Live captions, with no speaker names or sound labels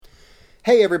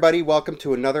Hey everybody, welcome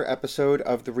to another episode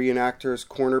of the Reenactors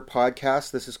Corner podcast.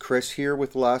 This is Chris here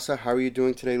with Lasse. How are you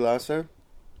doing today, Lasse?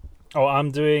 Oh, I'm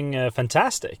doing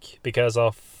fantastic because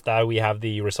of that we have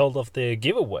the result of the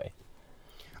giveaway.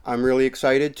 I'm really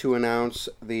excited to announce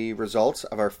the results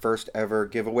of our first ever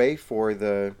giveaway for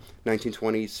the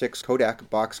 1926 Kodak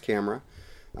box camera,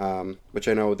 which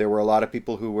I know there were a lot of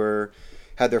people who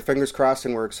had their fingers crossed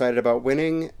and were excited about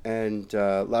winning. And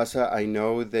Lasse, I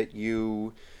know that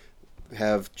you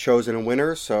have chosen a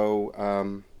winner, so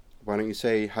why don't you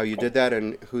say how you did that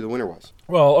and who the winner was?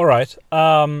 Well, all right.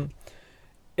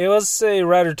 It was a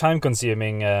rather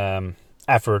time-consuming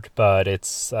effort, but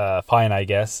it's fine, I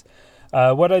guess.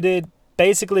 What I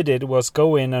basically did was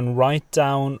go in and write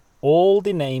down all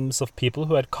the names of people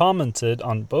who had commented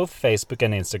on both Facebook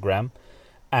and Instagram,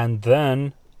 and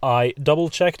then I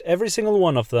double-checked every single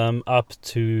one of them up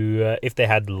to if they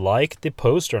had liked the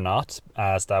post or not,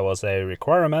 as that was a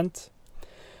requirement.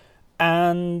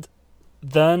 And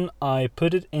then I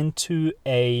put it into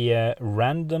a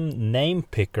random name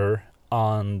picker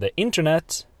on the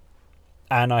internet,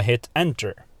 and I hit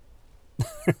enter.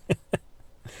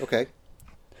 Okay.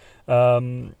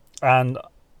 And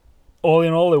all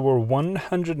in all, there were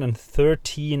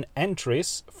 113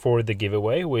 entries for the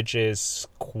giveaway, which is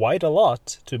quite a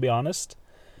lot, to be honest.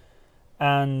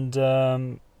 And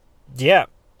do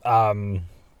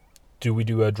we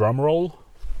do a drum roll?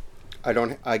 I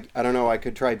don't know. I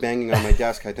could try banging on my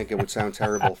desk. I think it would sound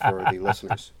terrible for the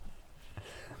listeners.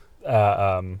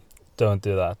 Don't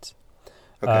do that.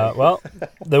 Okay. Well,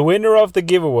 the winner of the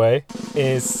giveaway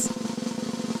is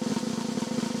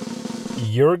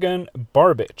Jürgen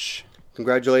Barbich.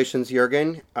 Congratulations,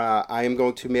 Jürgen. I am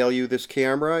going to mail you this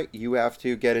camera. You have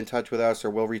to get in touch with us, or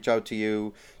we'll reach out to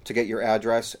you to get your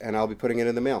address, and I'll be putting it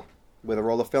in the mail with a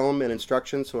roll of film and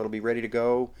instructions, so it'll be ready to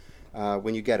go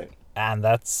when you get it. And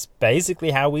that's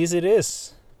basically how easy it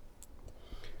is.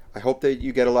 I hope that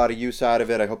you get a lot of use out of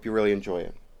it. I hope you really enjoy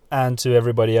it. And to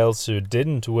everybody else who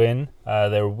didn't win,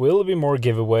 there will be more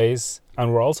giveaways,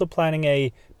 and we're also planning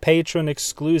a Patreon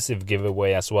exclusive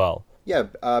giveaway as well. Yeah,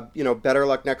 better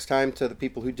luck next time to the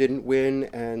people who didn't win,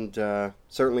 and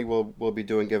certainly we'll be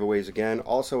doing giveaways again.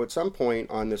 Also, at some point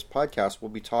on this podcast, we'll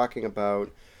be talking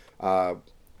about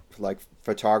like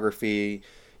photography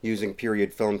using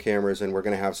period film cameras, and we're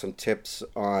going to have some tips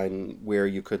on where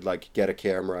you could like get a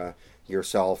camera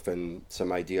yourself and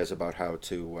some ideas about how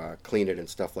to clean it and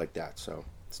stuff like that. So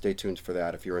stay tuned for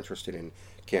that if you're interested in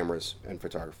cameras and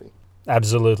photography.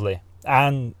 Absolutely.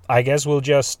 And I guess we'll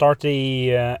just start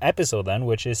the episode then,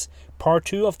 which is part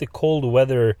 2 of the cold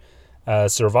weather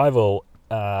survival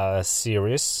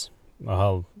series.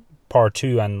 Well, part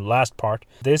 2 and last part.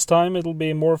 This time it'll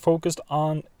be more focused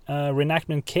on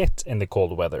reenactment kit in the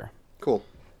cold weather. Cool.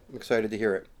 I'm excited to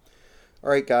hear it. All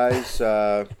right, guys.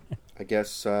 I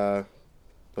guess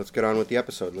let's get on with the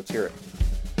episode. Let's hear it.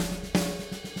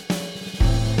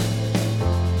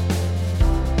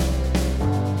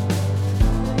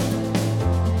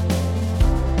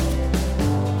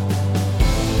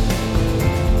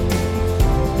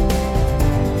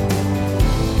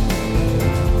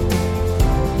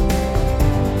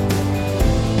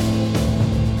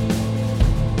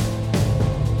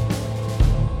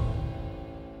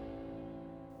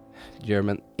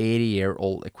 German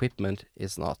 80-year-old equipment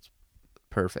is not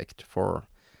perfect for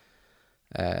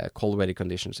cold weather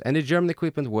conditions. And the German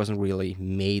equipment wasn't really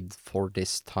made for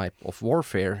this type of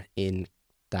warfare in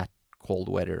that cold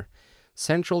weather.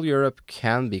 Central Europe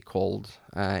can be cold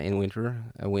in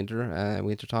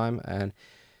wintertime, and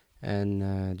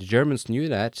the Germans knew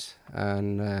that,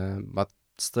 but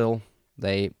still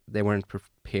they weren't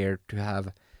prepared to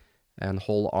have a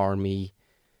whole army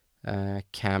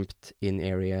camped in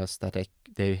areas that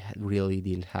they really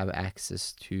didn't have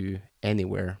access to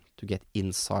anywhere to get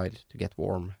inside to get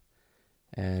warm,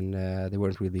 and they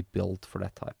weren't really built for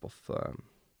that type of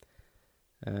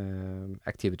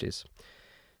activities.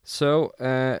 So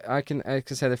I can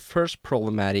say the first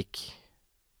problematic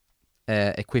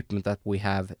equipment that we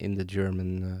have in the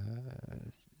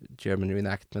German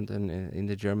reenactment and in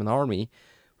the German army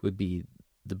would be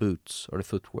the boots or the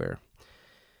footwear.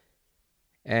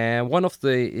 And one of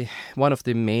the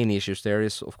main issues there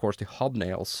is, of course, the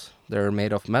hobnails. They're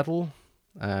made of metal.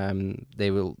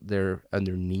 They're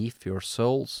underneath your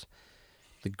soles.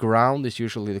 The ground is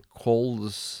usually the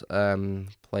coldest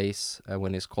place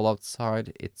when it's cold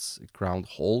outside. Ground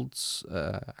holds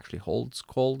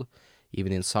cold.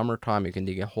 Even in summertime, you can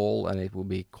dig a hole and it will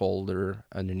be colder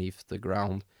underneath the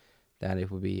ground than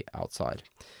it will be outside.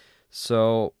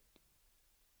 So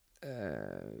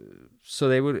so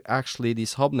they would actually,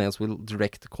 these hobnails will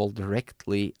direct the cold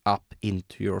directly up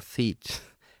into your feet.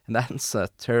 And that's a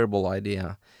terrible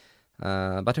idea.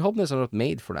 But the hobnails are not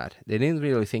made for that. They didn't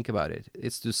really think about it.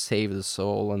 It's to save the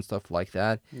soul and stuff like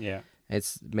that. Yeah.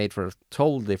 It's made for a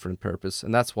totally different purpose,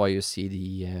 and that's why you see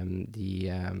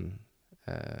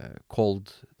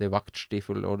called the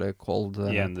Wachtstiefel, or the called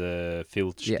And the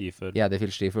Filzstiefel. yeah, the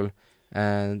Filzstiefel,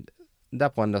 and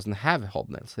that one doesn't have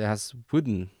hobnails. It has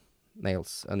wooden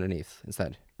nails underneath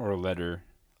instead, Or leather.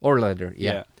 or leather.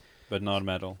 Yeah. But not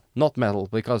metal. Not metal,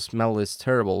 because metal is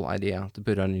terrible idea to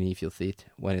put underneath your feet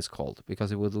when it's cold,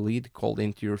 because it would lead cold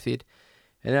into your feet,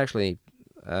 and actually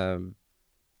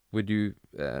would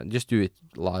just do it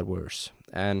a lot worse.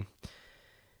 And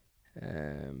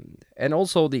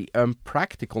also the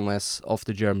unpracticalness of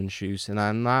the German shoes. And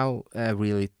I'm now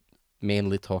really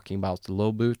mainly talking about the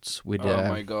low boots with Oh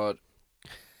my god.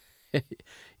 with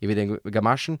the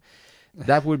Gamaschen.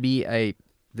 That would be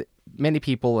many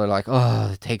people are like,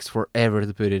 oh, it takes forever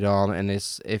to put it on, and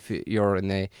if you're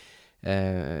in a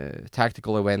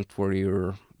tactical event where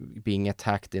you're being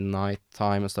attacked in night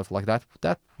time and stuff like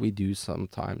that we do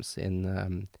sometimes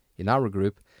in our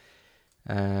group.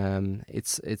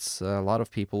 It's a lot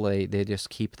of people, they just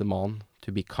keep them on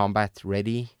to be combat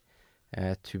ready,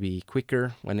 to be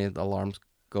quicker when the alarm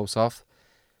goes off,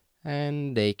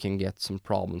 and they can get some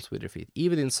problems with their feet,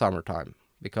 even in summertime,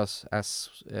 because as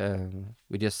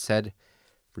we just said,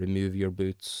 remove your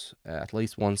boots at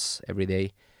least once every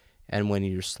day, and when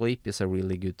you sleep is a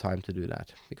really good time to do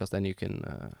that, because then you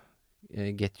can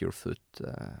get your foot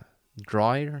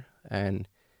drier and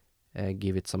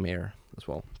give it some air as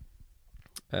well.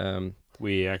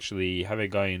 We actually have a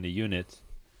guy in the unit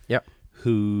Yeah.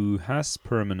 who has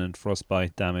permanent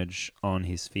frostbite damage on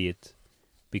his feet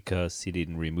because he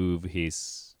didn't remove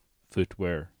his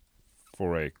footwear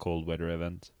for a cold weather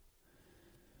event.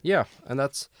 Yeah, and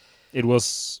It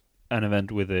was an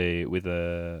event with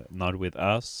a not with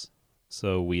us,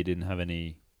 so we didn't have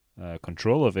any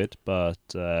control of it. But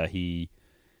he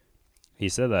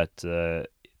said that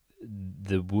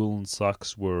the woolen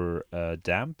socks were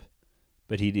damp,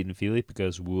 but he didn't feel it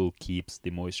because wool keeps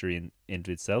the moisture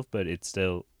into itself, but it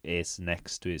still is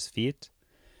next to his feet.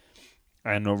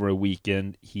 And over a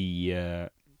weekend, he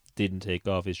didn't take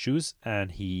off his shoes,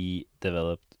 and he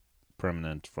developed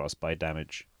permanent frostbite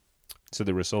damage. So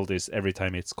the result is every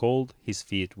time it's cold, his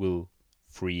feet will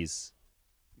freeze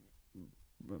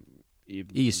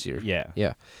easier. Yeah.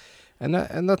 Yeah, and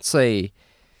that's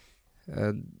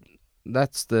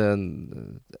that's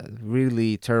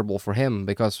really terrible for him,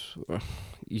 because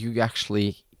you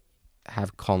actually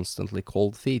have constantly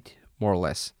cold feet, more or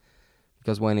less.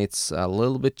 Because when it's a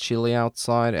little bit chilly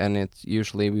outside, and it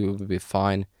usually will be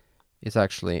fine, it's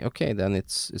actually okay. Then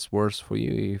it's worse for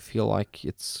you. You feel like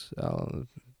it's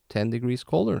 10 degrees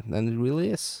colder than it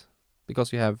really is,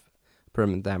 because you have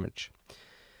permanent damage.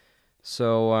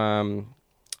 So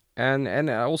and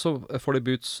also for the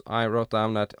boots, I wrote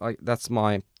down that that's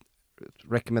my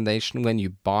recommendation. When you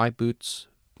buy boots,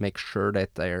 make sure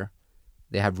that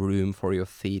they have room for your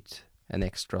feet, and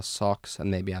extra socks, and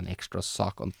maybe an extra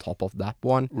sock on top of that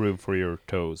one. Room for your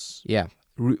toes. Yeah.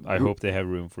 I hope they have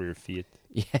room for your feet.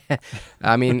 Yeah,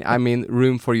 I mean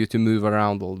room for you to move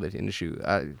around a little bit in the shoe.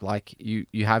 Like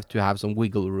you have to have some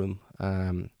wiggle room.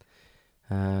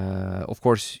 Of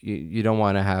course, you don't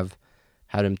want to have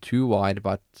them too wide,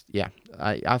 but yeah,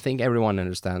 I think everyone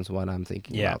understands what I'm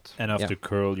thinking about. Enough to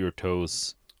curl your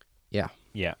toes. Yeah.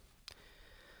 Yeah.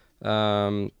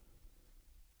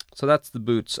 So that's the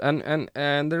boots, and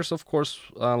there's of course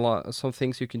some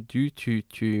things you can do to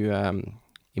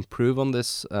improve on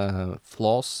this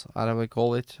flaws, how do we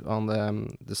call it, on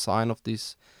the design of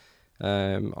these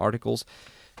articles,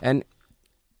 and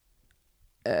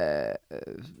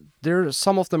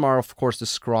some of them are of course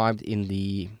described in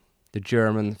the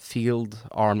German Field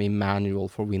Army Manual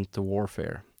for Winter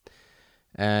Warfare.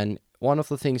 And one of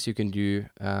the things you can do,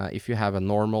 if you have a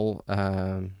normal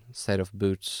set of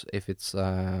boots, if it's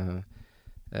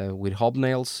with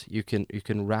hobnails, you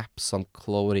can wrap some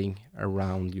clothing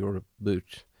around your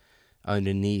boot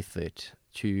underneath it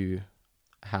to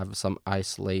have some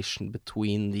isolation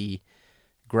between the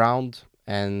ground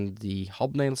and the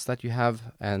hobnails that you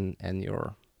have and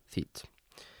your feet.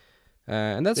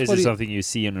 And that's this is something you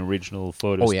see in original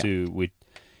photos too.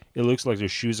 It looks like the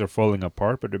shoes are falling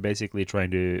apart, but they're basically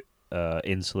trying to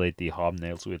insulate the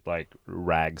hobnails with like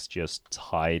rags just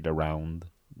tied around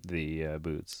the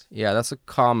boots. Yeah, that's a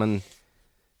common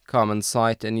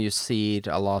sight, and you see it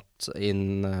a lot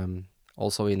in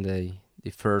also in the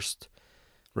first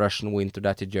Russian winter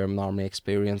that the German army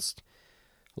experienced.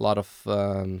 A lot of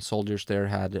soldiers there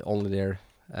had only their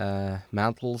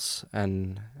mantles,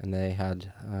 and they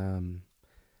had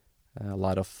a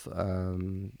lot of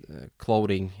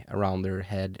clothing around their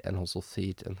head and also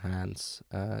feet and hands,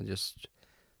 just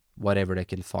whatever they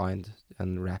can find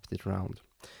and wrapped it around.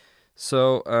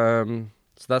 So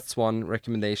so that's one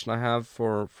recommendation I have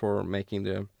for making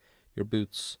your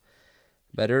boots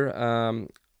better.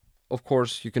 Of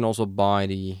course, you can also buy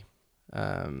the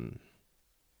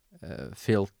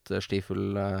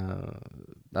Filterstiefel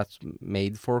that's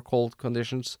made for cold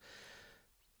conditions.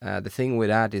 The thing with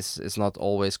that is it's not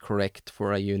always correct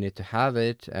for a unit to have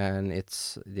it, and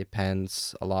it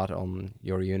depends a lot on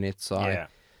your unit. So Yeah,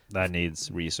 that needs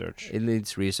research. it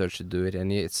needs research to do it,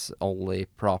 and it's only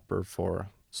proper for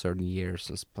certain years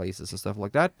and places and stuff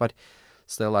like that. But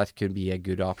still, that could be a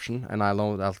good option. And I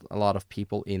know that a lot of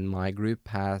people in my group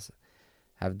have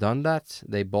done that.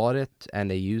 They bought it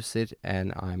and they use it,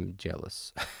 and I'm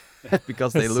jealous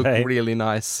because they look Same. really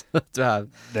nice to have.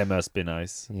 They must be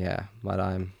nice. Yeah, but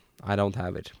I don't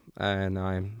have it, and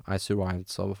I survived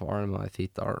so far, and my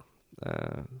feet are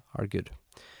good.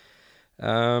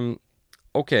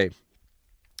 Okay,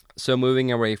 so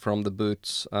moving away from the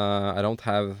boots, I don't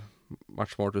have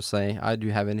much more to say. Do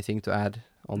you have anything to add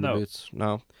on the No. boots?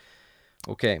 No.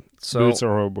 Okay, so Boots are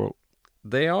horrible.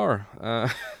 they are.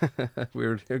 We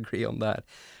agree on that.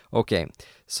 Okay,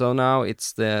 so now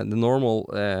it's the normal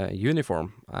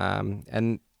uniform,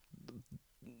 and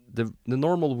the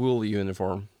normal wool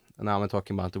uniform. And now I'm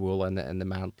talking about the wool and the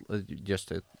mantle, just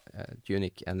the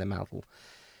tunic and the mantle,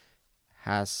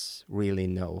 has really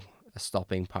no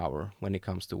stopping power when it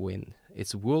comes to wind.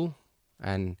 It's wool,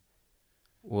 and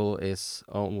wool is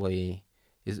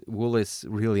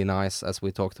really nice, as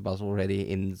we talked about already,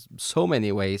 in so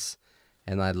many ways.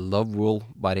 And I love wool,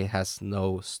 but it has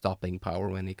no stopping power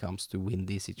when it comes to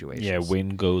windy situations. Yeah,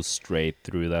 wind goes straight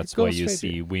through. That's why you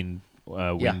see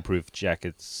windproof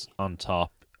jackets on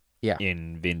top Yeah.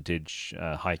 in vintage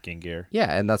hiking gear.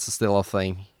 Yeah, and that's still a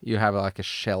thing. You have like a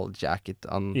shell jacket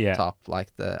on top,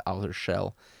 like the outer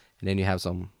shell, and then you have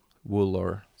some wool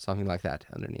or something like that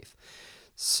underneath.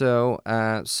 So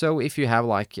if you have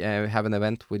have an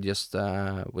event with just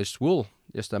wool,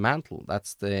 just a mantle,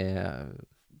 that's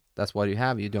what you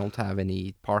have. You don't have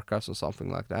any parkas or something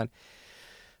like that.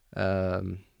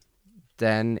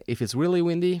 Then if it's really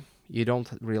windy, you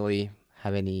don't really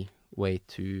have any way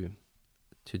to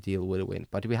deal with the wind.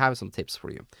 But we have some tips for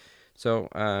you. So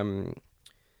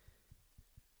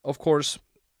of course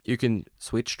you can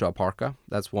switch to a parka.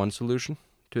 That's one solution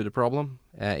to the problem,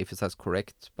 if it's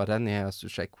correct. But then you have to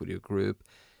check with your group,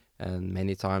 and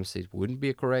many times it wouldn't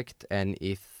be correct. And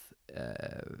if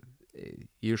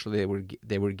usually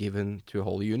they were given to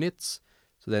whole units,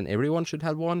 so then everyone should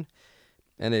have one.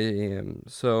 And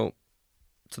so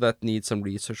that needs some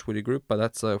research with the group. But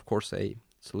that's of course a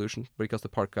solution, because the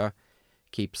parka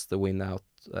keeps the wind out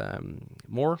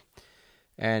more.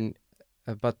 And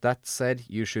but that said,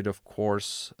 you should of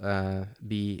course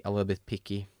be a little bit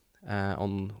picky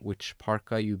on which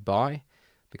parka you buy,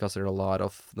 because there are a lot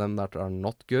of them that are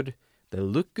not good. They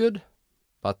look good,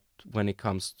 but when it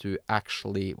comes to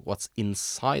actually what's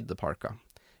inside the parka,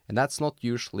 and that's not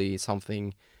usually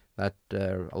something that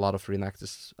a lot of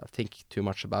reenactors think too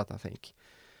much about, I think,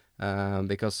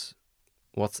 because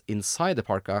what's inside the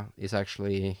parka is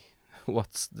actually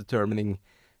what's determining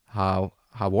how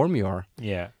warm you are.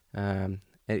 Yeah.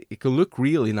 It can look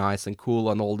really nice and cool,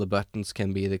 and all the buttons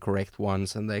can be the correct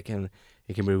ones, and it can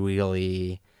be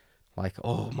really like,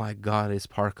 oh my god, this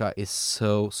parka is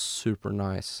so super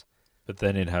nice. But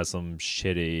then it has some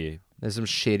There's some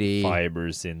shitty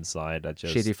fibers inside that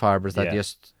just that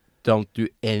just don't do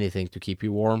anything to keep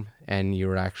you warm, and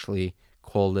you're actually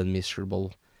cold and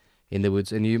miserable in the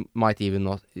woods, and you might even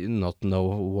not know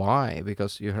why,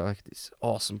 because you have like this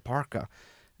awesome parka,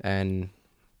 and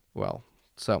well,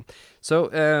 so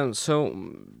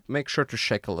make sure to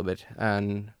check a little bit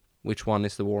and which one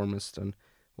is the warmest and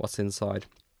what's inside.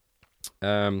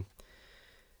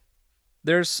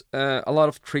 There's a lot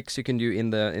of tricks you can do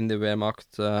in the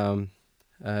Wehrmacht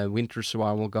winter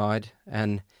survival guide,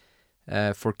 and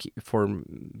for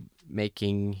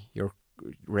making your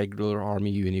regular army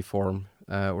uniform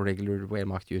or regular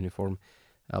Wehrmacht uniform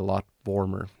a lot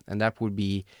warmer. And that would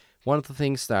be one of the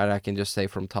things that I can just say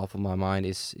from top of my mind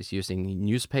is using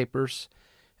newspapers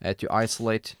to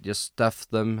isolate. Just stuff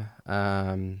them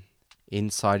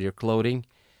inside your clothing.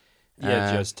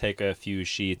 Yeah, just take a few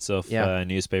sheets of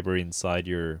newspaper inside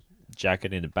your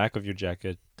jacket, in the back of your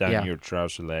jacket, down your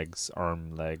trouser legs,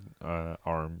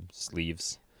 arm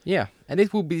sleeves. Yeah, and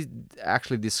it will be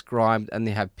actually described, and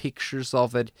they have pictures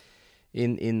of it.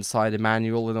 inside the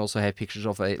manual, and also have pictures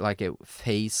of like a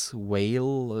face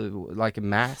whale, like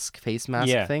a face mask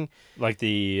Yeah. thing. Like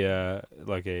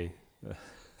like a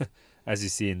as you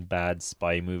see in bad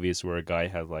spy movies where a guy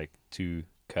has like two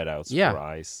cutouts Yeah. for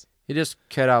eyes. You just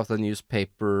cut out the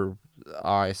newspaper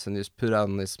eyes and just put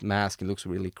on this mask. It looks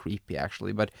really creepy,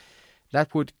 actually, but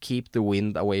that would keep the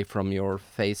wind away from your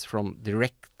face from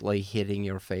directly hitting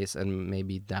your face and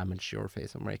maybe damage your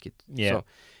face and break it. Yeah. So,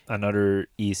 Another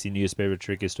easy newspaper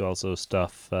trick is to also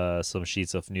stuff some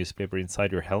sheets of newspaper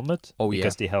inside your helmet. Oh,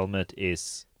 because the helmet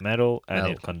is metal and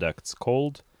Metal. it conducts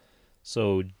cold.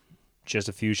 So just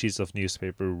a few sheets of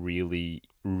newspaper really,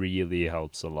 really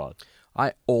helps a lot.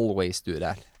 I always do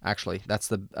that. Actually, that's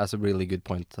a really good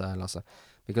point, Lasse,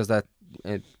 because that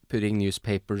putting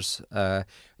newspapers,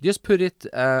 just put it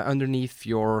underneath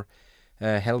your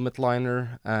helmet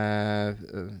liner.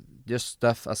 Just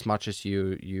stuff as much as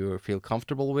you feel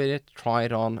comfortable with it. Try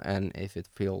it on, and if it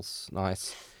feels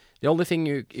nice. The only thing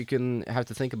you can have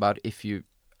to think about, if you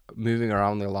moving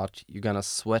around a lot, you're gonna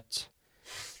sweat,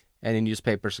 and the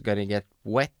newspapers are gonna get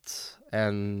wet,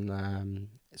 and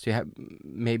so you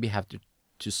maybe have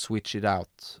to switch it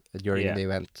out during the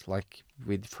event, like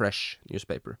with fresh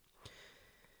newspaper.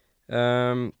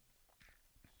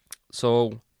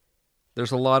 So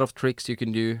there's a lot of tricks you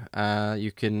can do.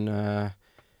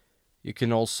 You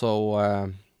can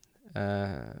also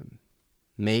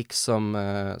make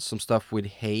some stuff with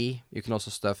hay. You can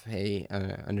also stuff hay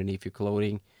underneath your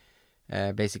clothing.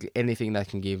 Basically anything that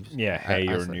can give hay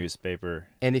or newspaper.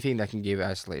 Anything that can give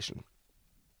isolation.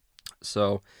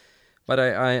 So, but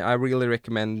I really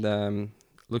recommend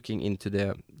looking into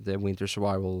the winter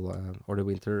survival or the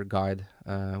winter guide,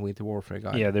 winter warfare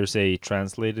guide. Yeah, there's a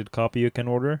translated copy you can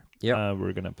order. Yeah,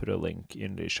 we're gonna put a link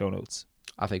in the show notes.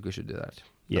 I think we should do that.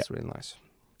 Yeah. That's really nice.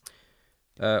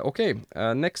 Okay,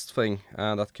 next thing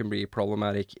that can be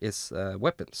problematic is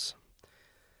weapons.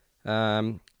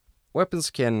 Weapons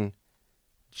can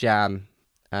jam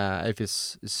if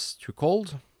it's too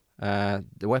cold.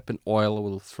 The weapon oil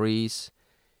will freeze.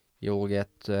 You'll get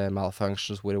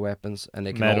malfunctions with the weapons, and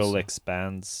they can metal also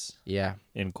expands. Yeah,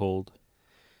 in cold,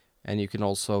 and you can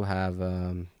also have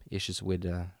issues with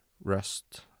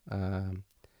rust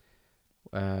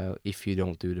if you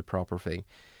don't do the proper thing.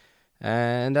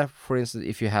 And that, for instance,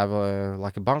 if you have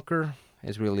like a bunker,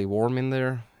 it's really warm in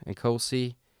there and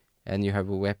cozy, and you have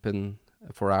a weapon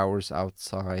for hours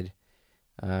outside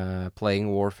playing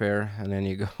warfare, and then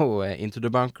you go into the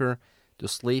bunker to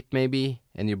sleep maybe,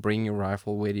 and you bring your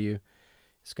rifle with you.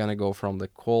 It's gonna go from the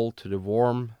cold to the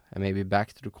warm, and maybe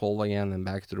back to the cold again, and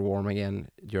back to the warm again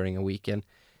during a weekend.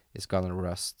 It's gonna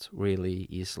rust really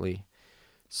easily.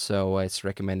 So it's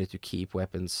recommended to keep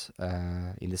weapons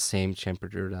in the same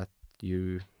temperature that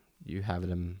you have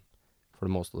them for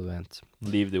most of the event.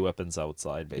 Leave the weapons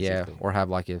outside, basically. Yeah, or have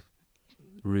like a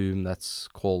room that's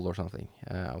cold or something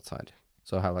outside.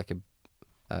 So have like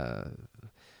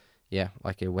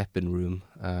like a weapon room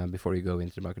before you go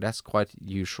into the bunker. That's quite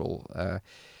usual,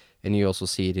 and you also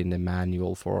see it in the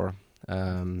manual for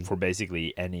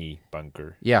basically any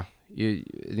bunker. Yeah,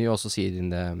 you also see it in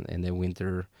the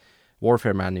winter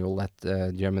warfare manual that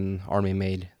the German army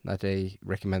made, that they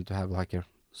recommend to have like a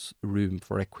room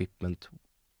for equipment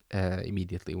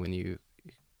immediately when you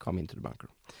come into the bunker.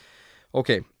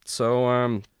 Okay,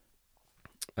 so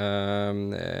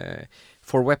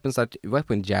for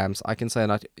weapon jams, I can say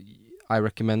that I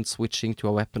recommend switching to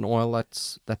a weapon oil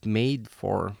that's made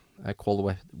for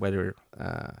cold weather.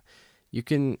 You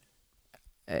can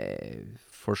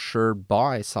for sure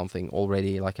buy something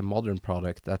already, like a modern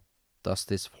product that does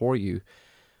this for you,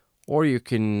 or you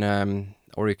can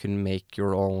make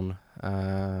your own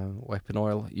weapon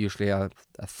oil. Usually a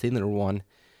thinner one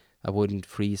that wouldn't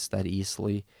freeze that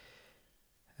easily.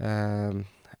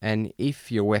 And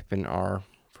if your weapon are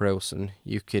frozen,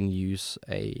 you can use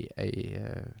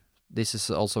this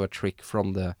is also a trick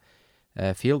from the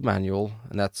field manual,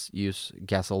 and that's use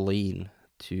gasoline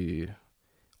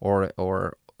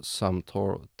or some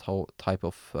type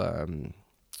of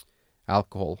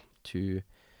alcohol to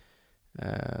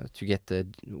get the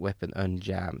weapon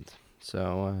unjammed.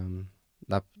 So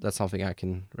that's something I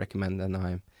can recommend, and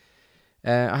I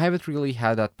haven't really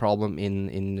had that problem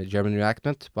in the German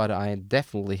reenactment, but I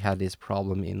definitely had this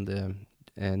problem in the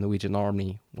Norwegian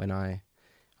army when I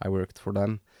worked for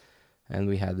them, and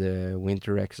we had the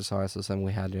winter exercises, and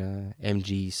we had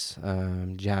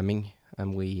MGs jamming,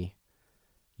 and we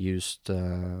used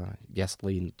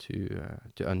gasoline to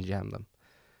unjam them.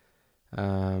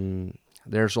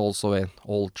 There's also an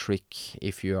old trick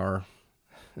if you are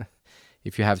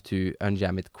if you have to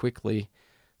unjam it quickly.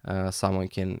 Someone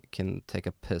can take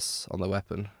a piss on the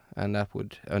weapon and that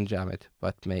would unjam it,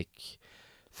 but make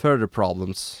further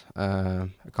problems a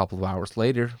couple of hours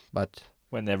later. But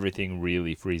When everything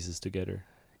really freezes together.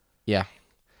 yeah,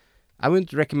 I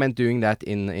wouldn't recommend doing that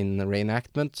in the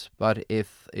reenactment. But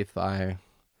if I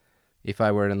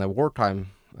were in a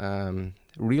wartime,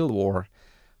 real war,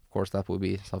 of course that would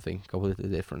be something completely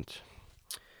different.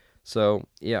 So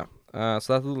yeah, so that's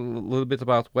a little bit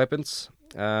about weapons.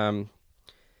 I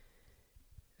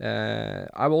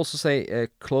will also say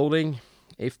clothing,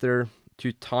 if they're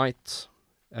too tight,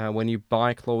 when you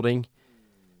buy clothing,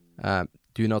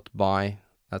 do not buy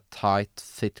a tight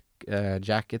fit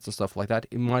jackets and stuff like that.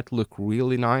 It might look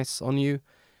really nice on you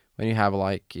when you have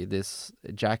like this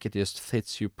jacket just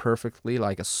fits you perfectly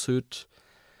like a suit.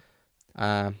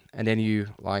 And then you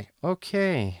like,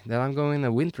 okay, then I'm going to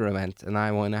a winter event and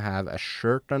I want to have a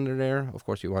shirt under there. Of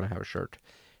course, you want to have a shirt,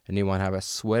 and you want to have a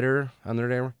sweater under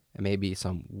there, and maybe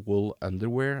some wool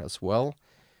underwear as well.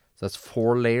 So that's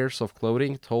 4 layers of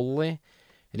clothing totally.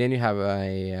 And then you have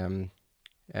a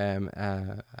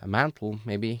mantle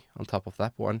maybe on top of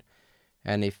that one.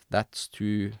 And if that's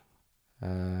too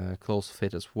close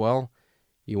fit as well,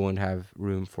 you won't have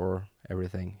room for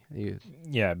everything.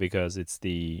 Yeah, because it's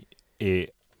the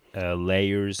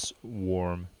layers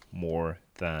warm more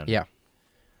than Yeah.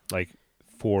 like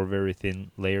 4 very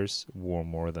thin layers warm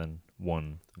more than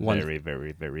one very,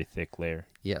 very, very thick layer.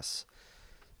 Yes.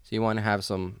 So you want to have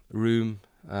some room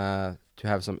to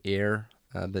have some air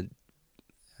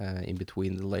in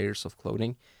between the layers of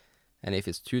clothing. And if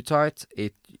it's too tight,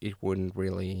 it wouldn't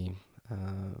really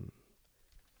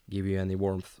give you any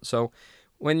warmth. So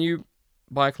when you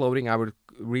buy clothing, I would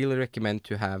really recommend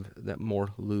to have the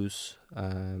more loose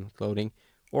clothing,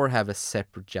 or have a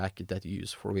separate jacket that you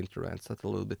use for winter events that's a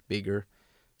little bit bigger,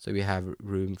 so you have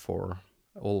room for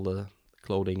all the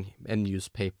clothing and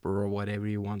newspaper or whatever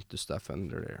you want to stuff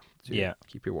under there to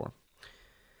keep you warm.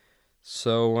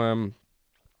 So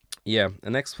yeah, the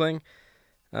next thing,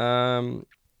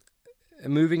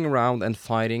 moving around and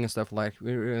fighting and stuff, like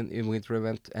we're in winter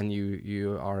event and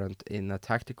you aren't in a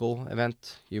tactical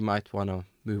event, you might want to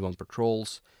move on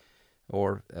patrols,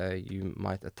 or you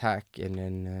might attack and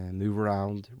then move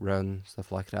around, run,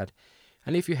 stuff like that.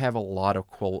 And if you have a lot of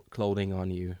clothing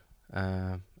on you,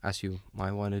 as you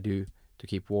might want to do to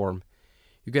keep warm,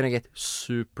 you're going to get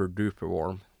super duper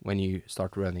warm when you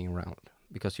start running around,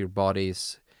 because your body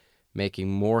is making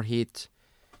more heat,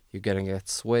 you're going to get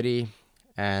sweaty,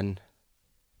 and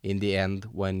in the end,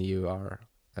 when you are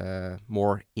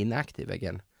more inactive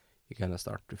again, you're going to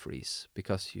start to freeze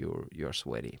because you're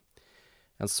sweaty.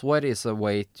 And sweat is a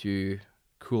way to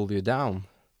cool you down.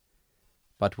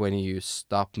 But when you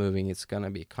stop moving, it's going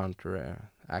to be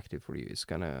counteractive for you. It's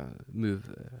going to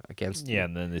move against you. Yeah,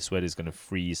 and then the sweat is going to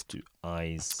freeze to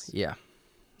ice. Yeah.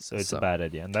 So it's a bad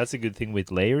idea. And that's a good thing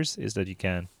with layers, is that you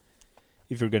can,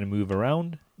 if you're going to move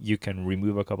around, you can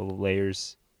remove a couple of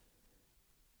layers.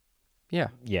 Yeah.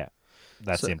 Yeah,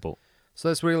 that's simple.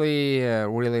 So it's really a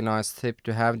really nice tip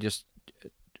to have. Just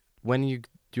when you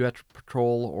do a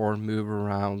patrol or move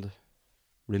around,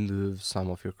 remove some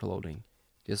of your clothing.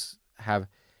 Just have,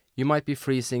 you might be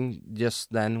freezing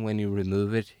just then when you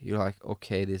remove it. You're like,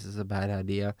 okay, this is a bad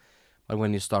idea. But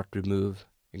when you start to move,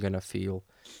 you're going to feel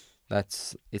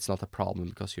it's not a problem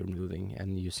because you're moving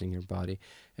and using your body.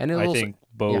 And I think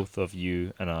both of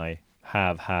you and I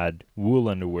have had wool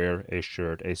underwear, a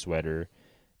shirt, a sweater,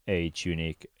 a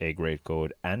tunic, a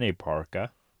greatcoat, and a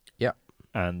parka. Yeah.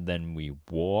 And then we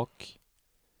walk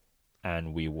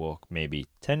maybe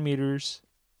 10 meters,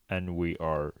 and we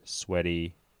are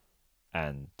sweaty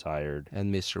and tired.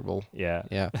 And miserable. Yeah.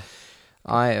 Yeah.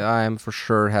 I am for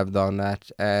sure have done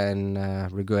that and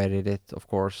regretted it, of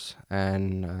course.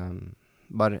 And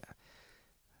but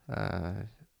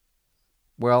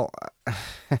well,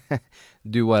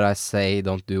 do what I say,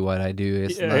 don't do what I do.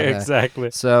 Yeah, exactly.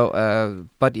 So,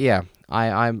 but yeah,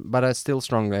 but I still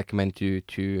strongly recommend you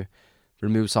to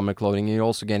remove summer clothing. You're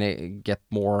also gonna get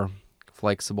more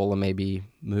flexible and maybe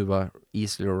move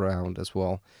easily around as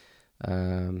well.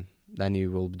 Than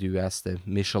you will do as the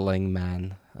Michelin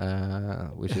man,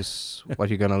 which is what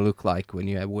you're gonna look like when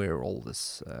you wear all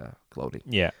this clothing.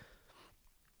 Yeah.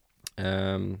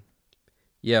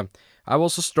 Yeah. I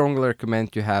also strongly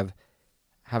recommend you have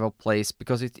a place,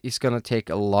 because it is gonna take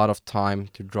a lot of time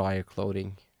to dry your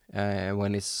clothing.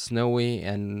 When it's snowy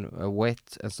and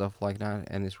wet and stuff like that,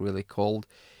 and it's really cold,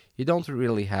 you don't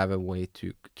really have a way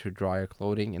to dry your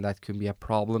clothing, and that could be a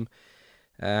problem.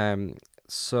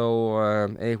 So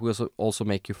it will also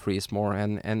make you freeze more,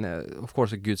 and of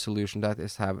course a good solution to that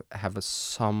is have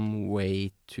some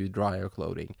way to dry your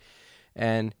clothing.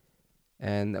 And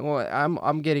And well,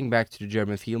 I'm getting back to the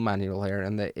German field manual here,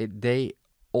 and they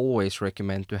always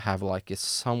recommend to have like a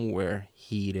somewhere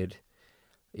heated.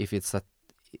 If it's a,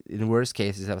 in the worst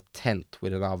case, it's a tent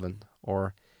with an oven,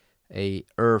 or a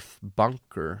earth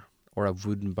bunker, or a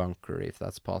wooden bunker if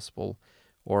that's possible,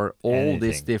 or all these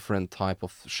Anything. different type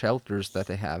of shelters that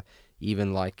they have,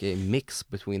 even like a mix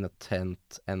between a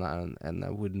tent and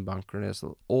a wooden bunker.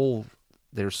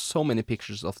 There's so many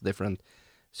pictures of different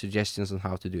suggestions on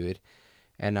how to do it,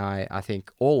 and I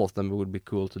think all of them would be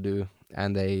cool to do,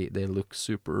 and they look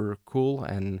super cool,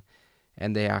 and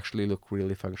they actually look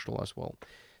really functional as well.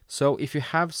 So if you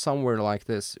have somewhere like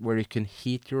this where you can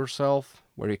heat yourself,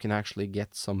 where you can actually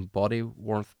get some body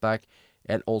warmth back,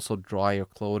 and also dry your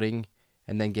clothing,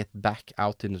 and then get back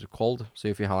out into the cold. So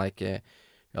if you have like a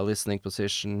listening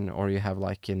position, or you have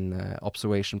like an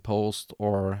observation post,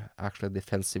 or actually a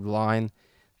defensive line,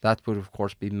 that would of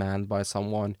course be manned by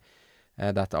someone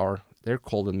they're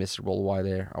cold and miserable while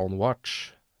they're on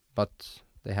watch, but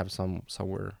they have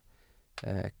somewhere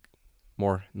uh,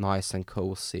 more nice and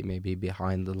cozy, maybe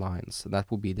behind the lines. So that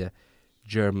would be the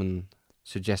German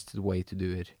suggested way to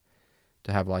do it.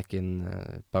 To have like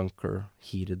in bunker,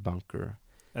 heated bunker.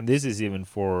 And this is even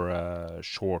for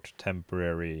short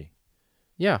temporary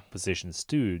Yeah, positions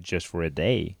too, just for a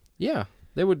day. yeah.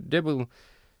 They will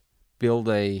build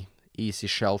a easy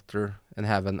shelter and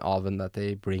have an oven that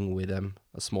they bring with them,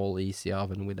 a small easy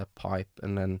oven with a pipe,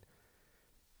 and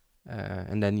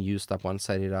then use that one,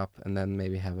 set it up, and then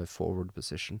maybe have a forward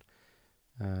position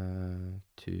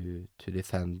to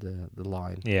defend the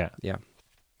line. Yeah. Yeah.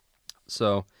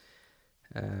 So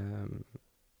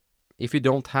if you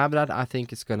don't have that, I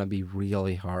think it's gonna be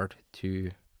really hard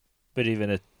to. But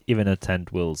even a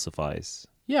tent will suffice.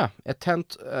 Yeah, a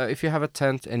tent. If you have a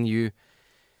tent and you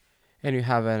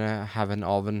have an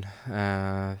oven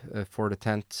for the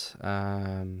tent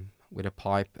with a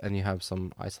pipe, and you have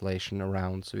some isolation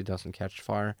around so it doesn't catch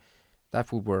fire,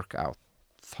 that will work out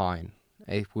fine.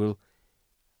 It will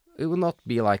not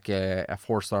be like a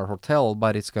 4-star hotel,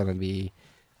 but it's gonna be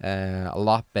a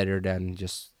lot better than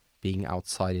just being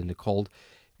outside in the cold.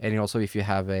 And also, if you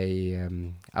have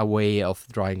a way of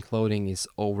drying clothing is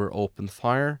over open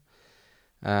fire,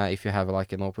 if you have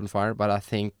like an open fire, but I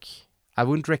think I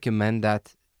wouldn't recommend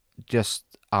that just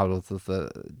out of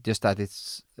just that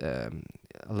it's a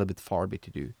little bit far bit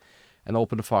to do. An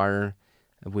open fire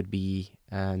would be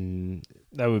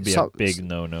That would be a big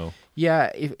no-no.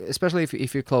 Yeah, especially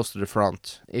if you're close to the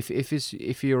front.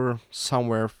 If you're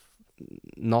somewhere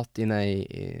not in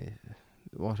a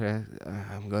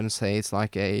I'm going to say it's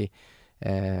like a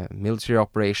military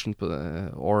operation,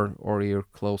 or you're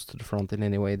close to the front in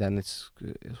any way, then it's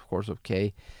of course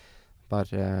okay.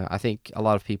 But I think a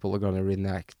lot of people are going to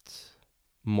reenact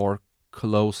more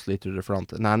closely to the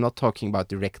front. And I'm not talking about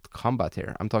direct combat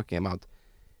here. I'm talking about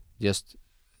just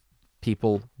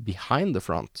people behind the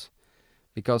front.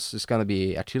 Because it's going to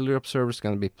be artillery observers,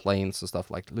 going to be planes and stuff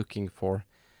like looking for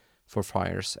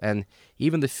fires. And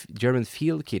even the German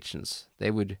field kitchens, they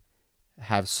would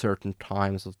have certain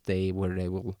times of day where they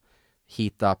will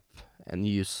heat up and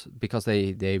use, because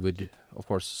they would of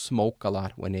course smoke a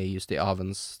lot when they use the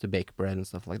ovens to bake bread and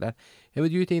stuff like that. They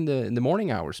would do it in the morning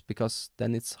hours, because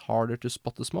then it's harder to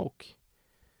spot the smoke.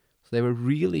 So they were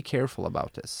really careful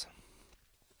about this.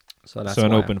 So that's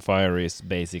an open fire is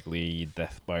basically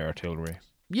death by artillery.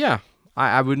 Yeah,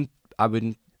 I wouldn't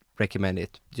recommend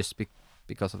it just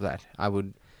because of that. I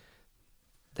would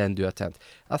then do a tent.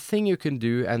 A thing you can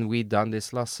do, and we done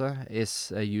this, Lasse,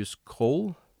 is use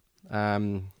coal,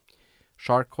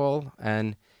 charcoal,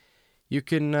 and you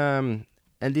can, and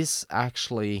this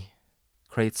actually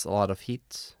creates a lot of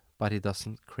heat, but it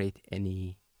doesn't create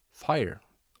any fire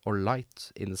or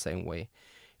light in the same way.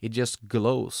 It just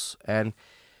glows, and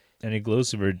it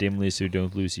glows very dimly, so you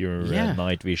don't lose your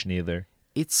night vision either.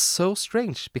 It's so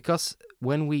strange, because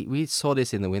when we saw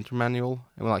this in the winter manual,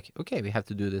 and we're like, okay, we have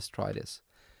to do this, try this.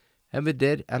 And we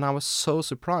did, and I was so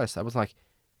surprised. I was like,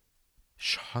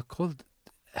 charcoal?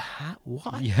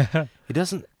 What? Yeah. It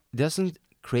doesn't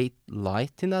create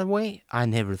light in that way? I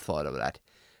never thought of that.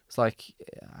 It's like,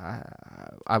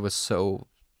 I was so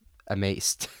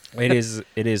amazed. It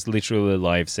is literally a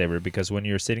lifesaver, because when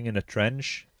you're sitting in a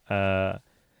trench, a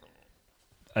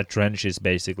trench is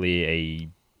basically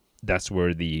that's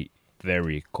where the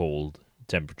very cold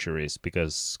temperature is,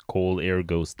 because cold air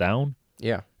goes down.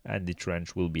 Yeah. And the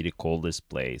trench will be the coldest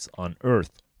place on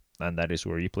Earth, and that is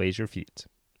where you place your feet.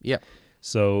 Yeah.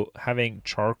 So having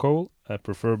charcoal,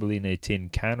 preferably in a tin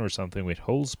can or something with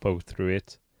holes poked through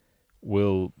it,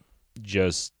 will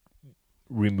just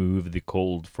remove the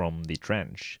cold from the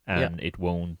trench, and it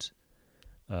won't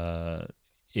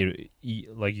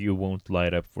like you won't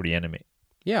light up for the enemy.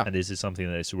 Yeah. And this is something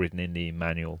that is written in the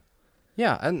manual.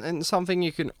 Yeah, and something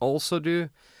you can also do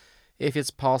if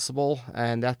it's possible,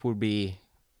 and that would be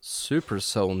super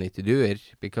Sony to do it,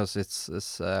 because it's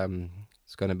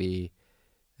gonna be.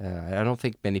 I don't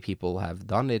think many people have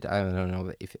done it. I don't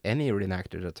know if any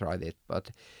reenactors have tried it,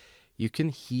 but you can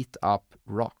heat up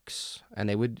rocks, and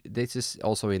they would. This is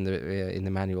also in the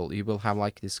manual. You will have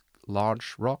like these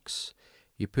large rocks.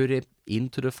 You put it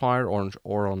into the fire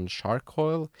or on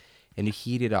charcoal, and you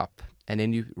heat it up, and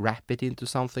then you wrap it into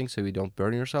something so you don't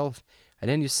burn yourself, and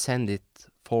then you send it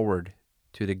forward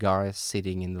to the guys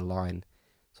sitting in the line,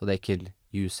 so they can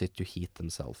use it to heat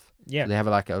themselves. Yeah. So they have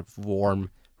like a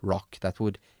warm rock that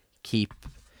would keep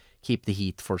the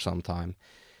heat for some time.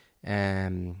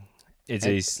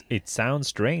 It sounds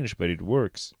strange, but it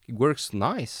works. It works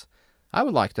nice. I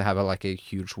would like to have a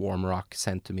huge warm rock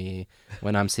sent to me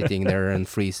when I'm sitting there and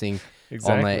freezing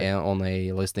Exactly. on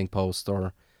a listening post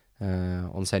or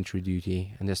on sentry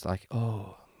duty, and just like,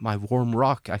 oh, my warm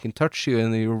rock, I can touch you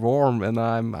and you're warm, and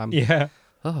I'm Yeah,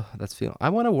 oh, that's feel. I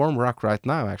want a warm rock right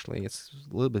now. Actually, it's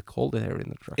a little bit cold in here in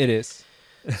the truck. it is.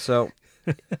 So,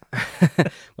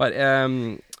 but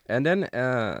and then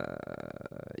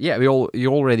yeah, you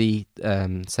already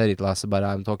said it, Lasse, but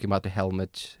I'm talking about the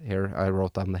helmet here. I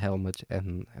wrote down the helmet,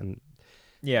 and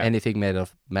Yeah. anything made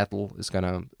of metal is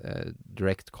gonna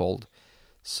direct cold.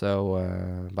 So,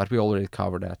 but we already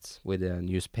covered that with a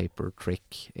newspaper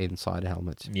trick inside the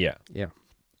helmet. Yeah. Yeah.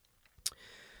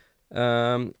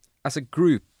 As a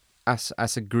group,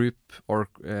 as a group, or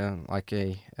like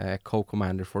a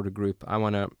co-commander for the group, I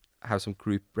want to have some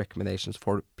group recommendations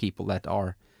for people that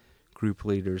are group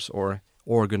leaders or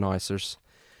organizers,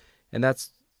 and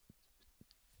that's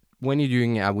when you're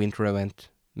doing a winter event.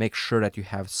 Make sure that you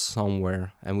have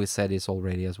somewhere, and we said this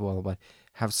already as well, but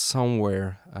have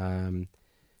somewhere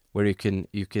where you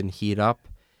can heat up,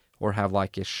 or have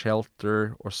like a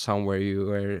shelter or somewhere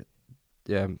where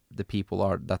the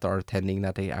people that are attending,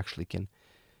 that they actually can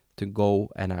to go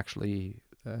and actually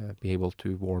be able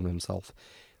to warm themselves.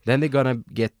 Then it's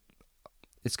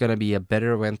gonna be a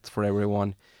better event for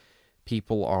everyone.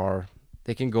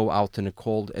 They can go out in the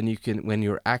cold, and when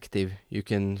you're active, you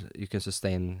can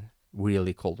sustain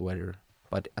really cold weather.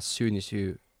 But as soon as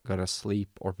you gonna sleep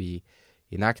or be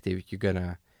inactive, you're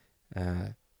gonna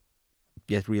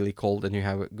get really cold,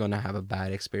 and gonna have a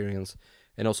bad experience.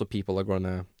 And also people are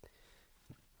gonna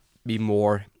be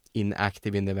more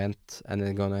inactive in the event, and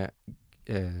they're gonna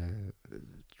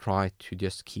try to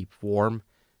just keep warm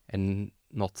and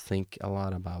not think a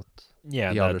lot about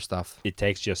Yeah. the other stuff. It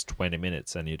takes just 20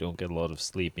 minutes, and you don't get a lot of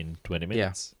sleep in 20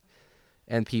 minutes.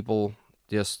 And people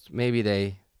just, maybe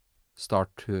they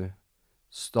start to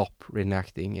stop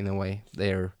reenacting in a way.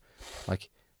 They're like,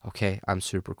 okay, I'm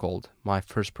super cold. My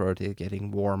first priority is getting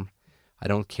warm. I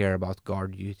don't care about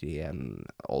guard duty and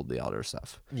all the other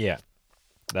stuff. Yeah.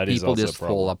 That is People also just a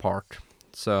problem. fall apart.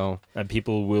 So, And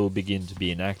people will begin to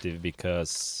be inactive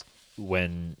because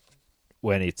when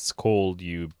it's cold,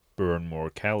 you burn more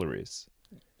calories.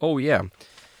 oh yeah,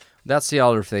 that's the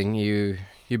other thing. You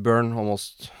burn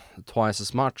almost twice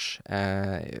as much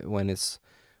when it's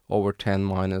over 10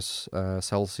 minus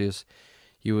Celsius.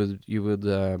 You would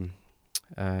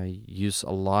use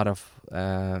a lot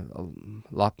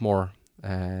more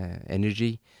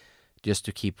energy just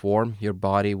to keep warm. Your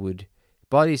body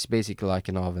is basically like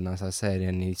an oven, as I said,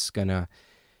 and it's gonna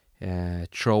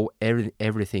throw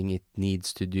everything it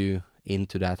needs to do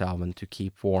into that oven to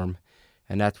keep warm.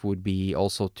 And that would be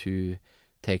also to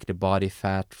take the body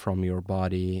fat from your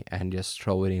body and just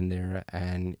throw it in there,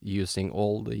 and using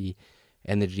all the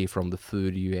energy from the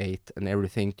food you ate and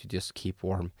everything to just keep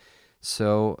warm.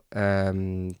 So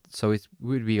it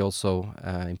would be also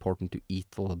important to eat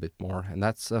a little bit more, and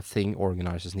that's a thing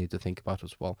organizers need to think about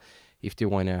as well. If they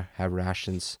want to have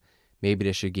rations, maybe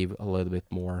they should give a little bit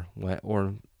more,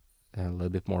 or a little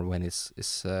bit more when it's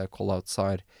cold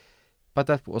outside. But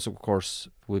that also, of course,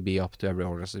 would be up to every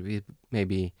organizer. It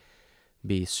maybe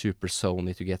be super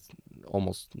Sony to get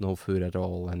almost no food at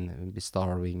all and be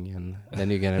starving, and then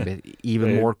you're gonna be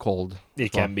even more cold.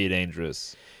 It can be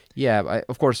dangerous. Yeah,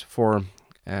 of course, for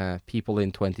people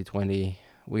in 2020,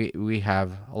 we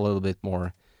have a little bit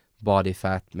more body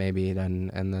fat maybe than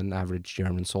an average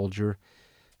German soldier,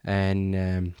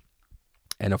 and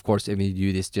of course, if you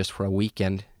do this just for a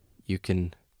weekend,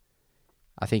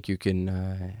 I think you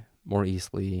can more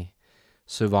easily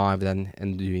survive than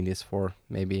doing this for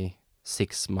maybe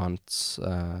 6 months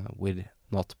with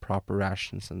not proper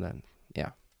rations, and then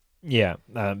Yeah,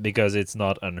 because it's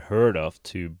not unheard of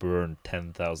to burn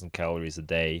 10,000 calories a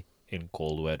day in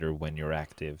cold weather when you're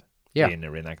active in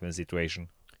a reenactment situation.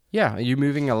 Yeah, you're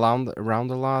moving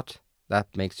around a lot. That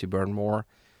makes you burn more.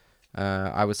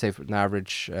 I would say for an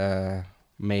average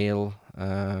male,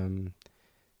 an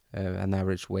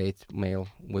average weight male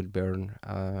would burn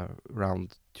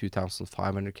around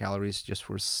 2,500 calories just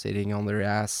for sitting on their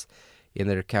ass in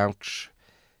their couch.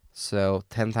 So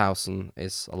 10,000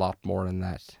 is a lot more than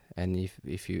that. And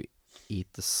if you eat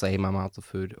the same amount of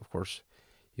food, of course,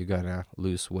 you're gonna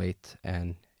lose weight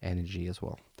and energy as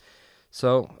well.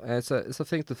 So it's a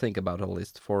thing to think about, at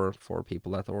least for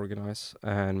people that organize.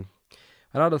 And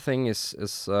another thing is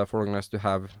for organizers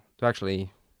to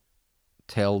actually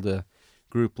tell the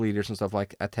group leaders and stuff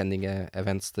like attending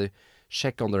events to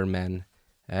check on their men,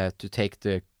 to take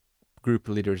the group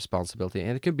leader responsibility,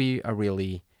 and it could be a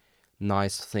really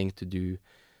nice thing to do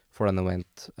for an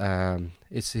event.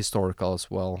 It's historical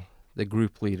as well. The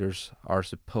group leaders are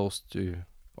supposed to,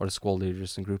 or the squad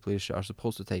leaders and group leaders are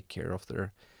supposed to take care of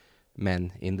their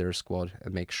men in their squad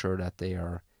and make sure that they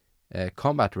are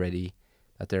combat ready,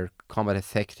 that they're combat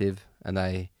effective, and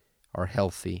they are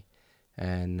healthy.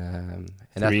 And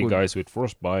Three guys with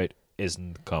frostbite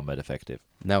isn't combat effective.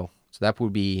 No, so that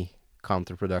would be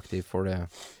counterproductive for the.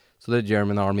 So the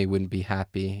German army wouldn't be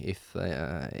happy if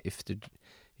a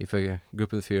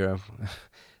Gruppenführer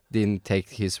didn't take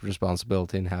his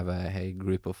responsibility and have a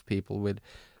group of people with.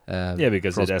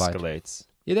 Because frostbite. it escalates.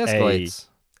 It escalates.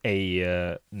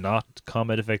 A not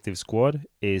combat effective squad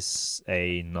is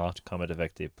a not combat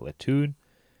effective platoon,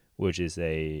 which is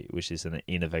an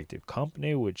ineffective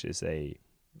company, which is a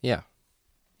yeah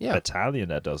battalion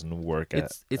that doesn't work. It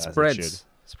as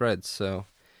spreads. So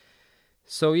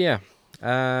yeah.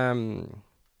 And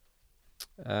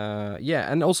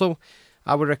also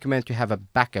I would recommend to have a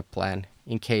backup plan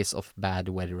in case of bad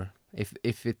weather. If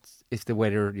the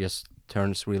weather just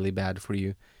turns really bad for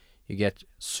you, you get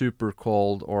super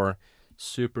cold or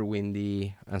super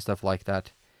windy and stuff like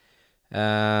that.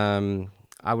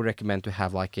 I would recommend to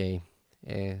have like a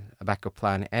backup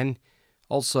plan. And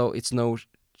also, it's no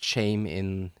shame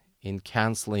in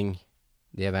canceling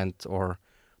the event or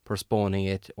postponing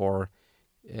it or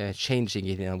changing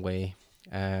it in a way.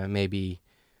 Maybe.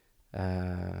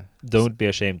 Don't be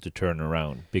ashamed to turn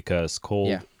around, because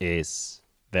cold is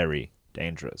very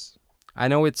dangerous. I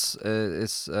know it's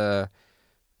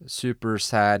super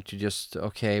sad to just,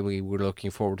 okay, we were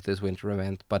looking forward to this winter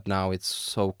event, but now it's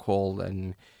so cold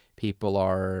and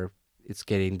it's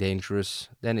getting dangerous.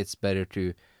 Then it's better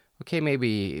to, okay,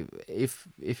 maybe if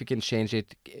you can change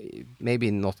it,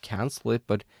 maybe not cancel it,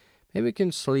 but maybe you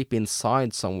can sleep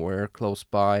inside somewhere close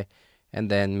by and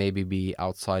then maybe be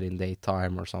outside in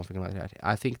daytime or something like that.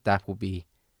 I think that would be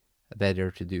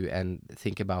better to do, and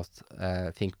think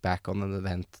back on an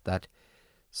event that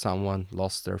someone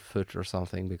lost their foot or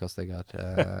something because they got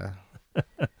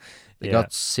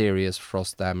got serious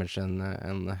frost damage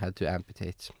and had to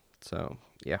amputate. So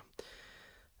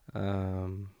I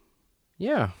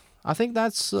think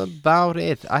that's about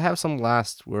it. I have some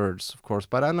last words, of course,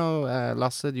 but I know,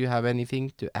 Lasse, do you have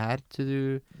anything to add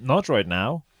to? Not right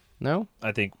now. No?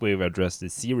 I think we've addressed the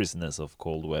seriousness of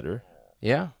cold weather.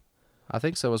 Yeah, I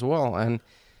think so as well. And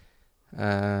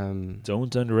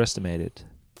don't underestimate it.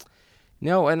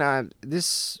 No, and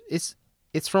it's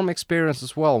from experience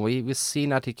as well. We've seen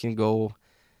that it can go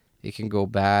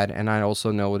bad, and I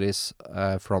also know this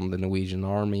from the Norwegian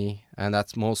army, and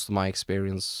that's most of my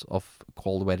experience of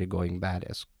cold weather going bad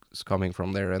is coming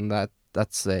from there, and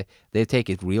that's they take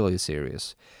it really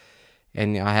serious.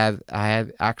 And I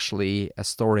have actually a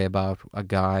story about a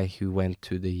guy who went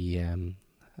to the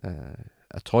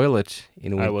a toilet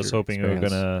in winter. I was hoping you were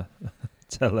gonna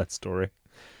tell that story.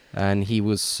 And it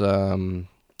was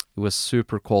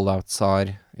super cold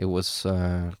outside. It was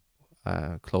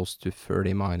close to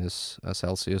 30 minus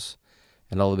Celsius,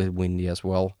 and a little bit windy as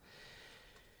well.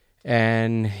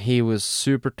 And he was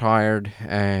super tired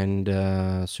and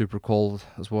super cold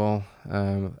as well.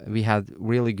 We had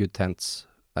really good tents.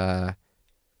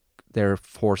 They're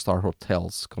 4-star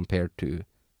hotels compared to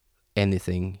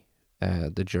anything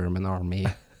the German army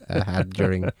had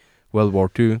during World War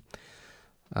II.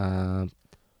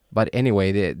 But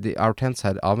anyway, our tents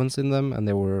had ovens in them, and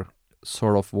they were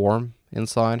sort of warm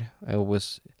inside. It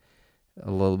was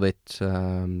a little bit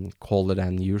colder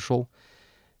than usual,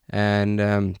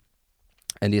 and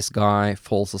this guy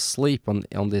falls asleep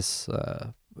on this.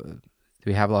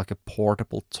 We have like a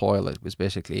portable toilet, which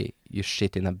basically you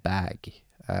shit in a bag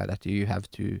that you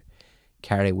have to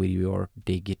carry with you or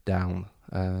dig it down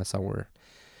somewhere,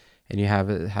 and you have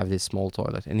this small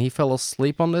toilet. And he fell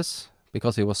asleep on this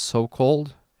because he was so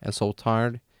cold and so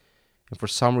tired, and for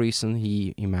some reason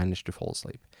he managed to fall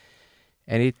asleep.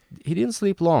 And he didn't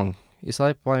sleep long. He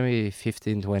slept by maybe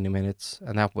 15, 20 minutes,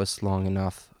 and that was long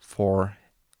enough for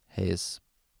his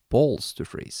balls to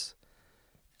freeze.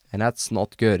 And that's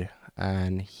not good.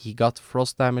 And he got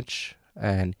frost damage,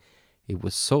 and it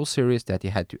was so serious that he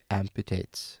had to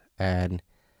amputate. And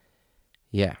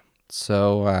yeah,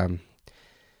 so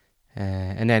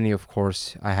and then of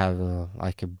course I have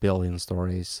like a billion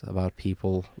stories about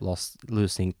people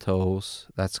losing toes.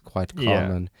 That's quite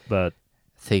common. But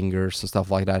Fingers and stuff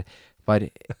like that.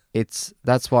 But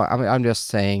that's why I'm just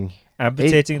saying.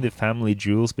 amputating the family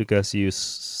jewels because you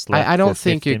slept I don't for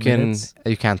think 15 minutes?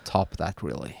 you can't top that,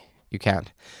 really. You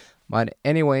can't. But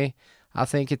anyway, I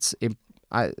think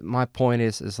my point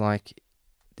is like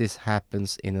this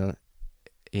happens in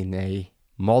a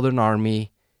modern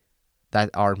army that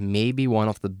are maybe one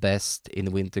of the best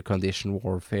in winter condition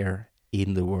warfare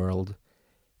in the world,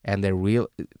 and the real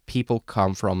people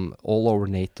come from all over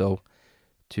NATO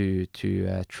to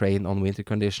train on winter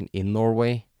condition in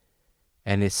Norway.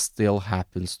 And it still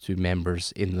happens to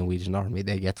members in the Norwegian army.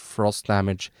 They get frost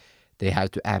damage, they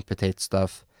have to amputate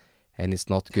stuff, and it's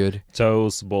not good.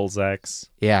 Toes, ball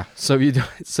sacks. Yeah, so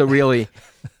really,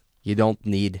 you don't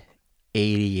need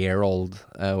 80-year-old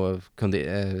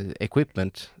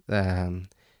equipment.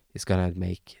 It's gonna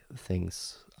make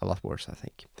things a lot worse, I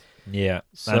think. Yeah.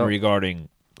 So- and regarding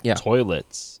Yeah.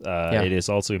 toilets, Yeah. it is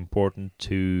also important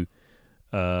to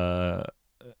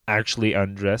actually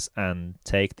undress and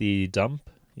take the dump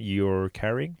you're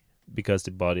carrying, because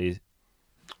the body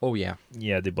Oh yeah,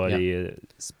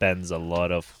 spends a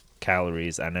lot of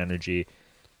calories and energy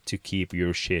to keep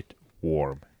your shit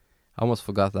warm. I almost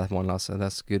forgot that one, Lasse.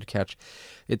 That's a good catch.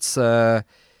 It's not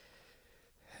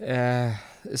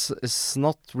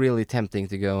really tempting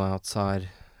to go outside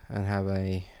and have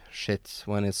a shit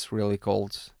when it's really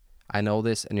cold. I know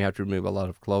this, and you have to remove a lot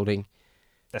of clothing.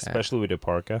 Especially with the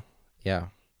parka. Yeah,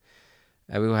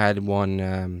 and we had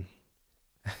one.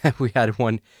 We had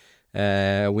one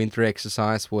winter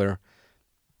exercise where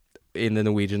in the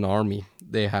Norwegian army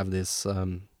they have this.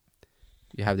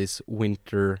 You have this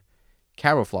winter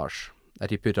camouflage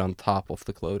that you put on top of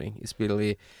the clothing. It's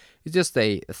just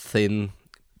a thin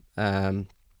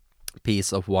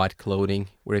piece of white clothing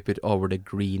where you put over the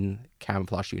green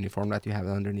camouflage uniform that you have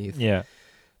underneath. Yeah.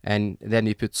 And then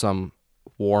you put some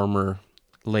warmer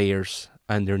layers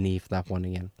underneath that one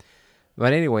again.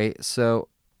 But anyway, so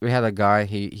we had a guy,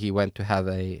 he went to have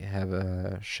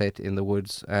a shit in the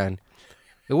woods, and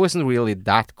it wasn't really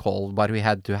that cold, but we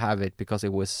had to have it because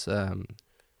it was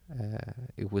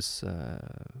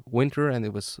winter, and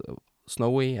it was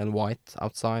snowy and white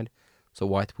outside, so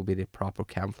white would be the proper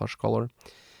camouflage color.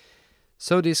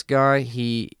 So this guy,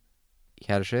 he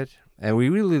had a shit, and we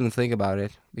really didn't think about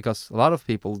it, because a lot of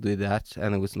people did that,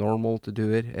 and it was normal to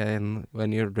do it, and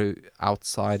when you're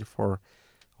outside for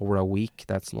over a week,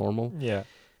 that's normal. Yeah.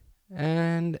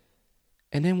 And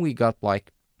then we got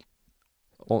like,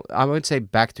 I would say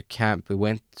back to camp. We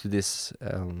went to this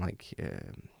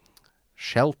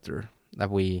shelter that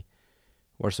we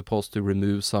were supposed to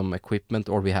remove some equipment,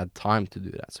 or we had time to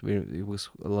do that. So it was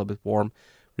a little bit warm.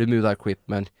 Remove that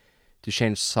equipment to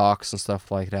change socks and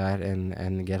stuff like that,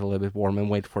 and get a little bit warm and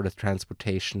wait for the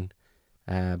transportation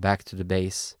back to the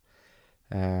base.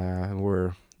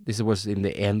 This was in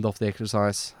the end of the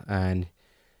exercise, and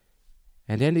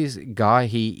then this guy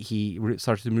he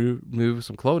started to move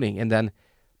some clothing, and then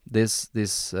this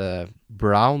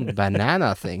brown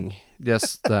banana thing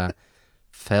just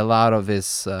fell out of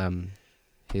his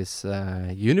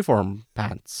uniform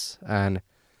pants and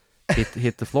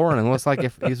hit the floor, and it was like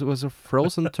it was a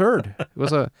frozen turd. It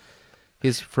was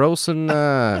his frozen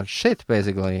shit,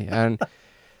 basically. And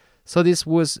so this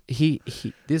was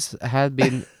this had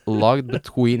been logged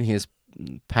between his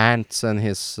pants and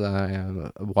his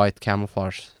white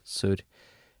camouflage suit,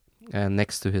 and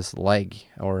next to his leg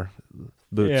or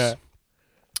boots. Yeah.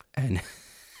 And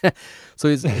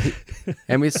so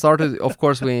and we started, of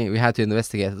course, we had to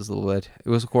investigate this a little bit. It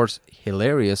was, of course,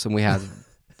 hilarious, and we had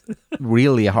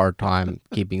really a hard time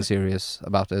keeping serious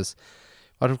about this.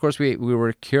 But of course, we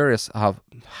were curious of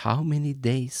how many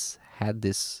days had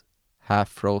this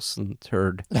half-frozen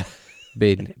turd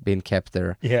been kept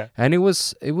there. Yeah. And it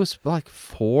was like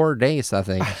 4 days, I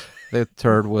think. The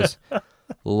turd was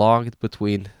logged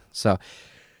between. So,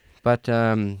 but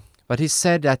he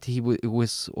said that it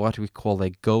was what we call a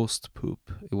ghost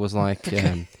poop. It was like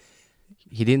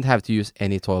he didn't have to use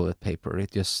any toilet paper.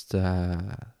 It just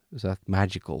was like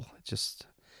magical, just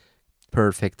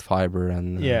perfect fiber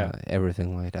and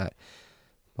everything like that.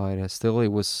 But still, it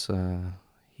was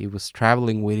he was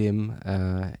traveling with him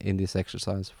in this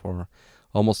exercise for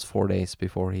almost 4 days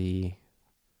before he.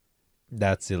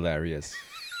 That's hilarious.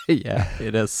 Yeah,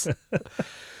 it is.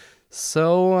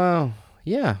 So,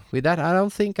 yeah, with that, I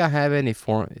don't think I have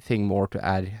anything more to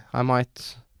add. I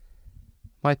might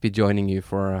be joining you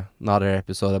for another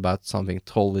episode about something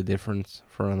totally different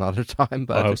for another time. I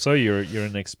But hope so. You're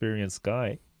an experienced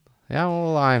guy. yeah,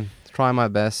 well, I try my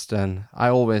best, and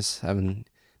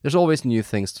there's always new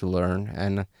things to learn,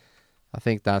 and I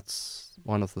think that's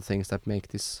one of the things that make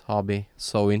this hobby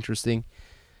so interesting.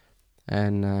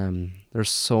 And there's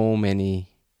so many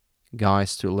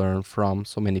guys to learn from,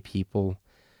 so many people,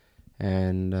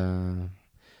 and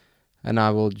I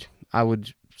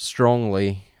would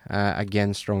strongly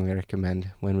strongly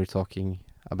recommend when we're talking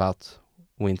about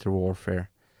Winter Warfare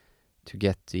to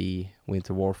get the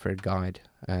Winter Warfare guide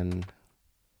and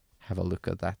have a look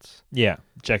at that. Yeah,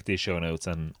 check the show notes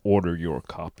and order your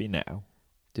copy now.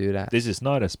 Do that. This is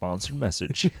not a sponsored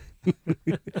message.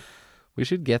 We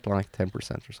should get like 10%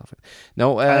 or something.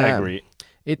 No, I agree.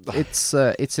 It's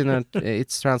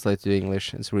translated to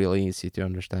English. It's really easy to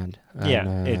understand.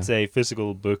 And, it's a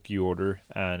physical book you order,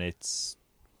 and it's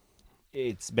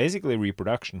basically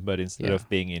reproduction, but instead of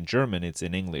being in German, it's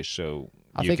in English, so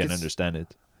you can understand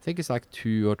it. I think it's like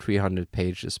 200 or 300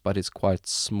 pages, but it's quite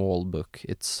small book.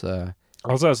 It's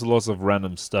also has lots of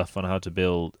random stuff on how to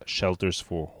build shelters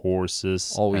for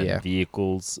horses and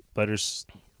vehicles, but there's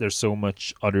so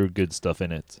much other good stuff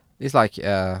in it. It's like,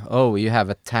 you have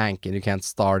a tank and you can't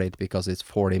start it because it's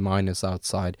 40 minus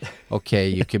outside. Okay,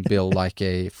 you can build like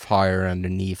a fire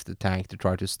underneath the tank to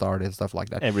try to start it and stuff like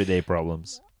that. Everyday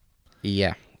problems.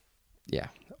 Yeah.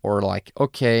 Or like,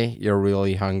 okay, you're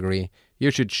really hungry. You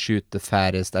should shoot the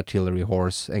fattest artillery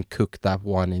horse and cook that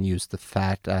one and use the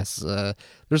fat as...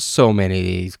 there's so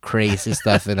many crazy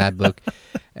stuff in that book.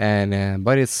 And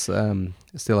but it's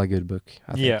still a good book,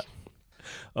 I think. Yeah.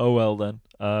 Oh, well then.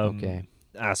 Okay.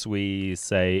 As we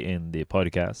say in the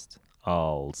podcast,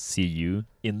 I'll see you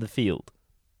in the field.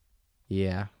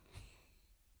 Yeah.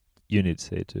 You need to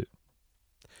say it too.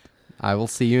 I will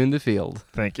see you in the field.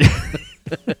 Thank you.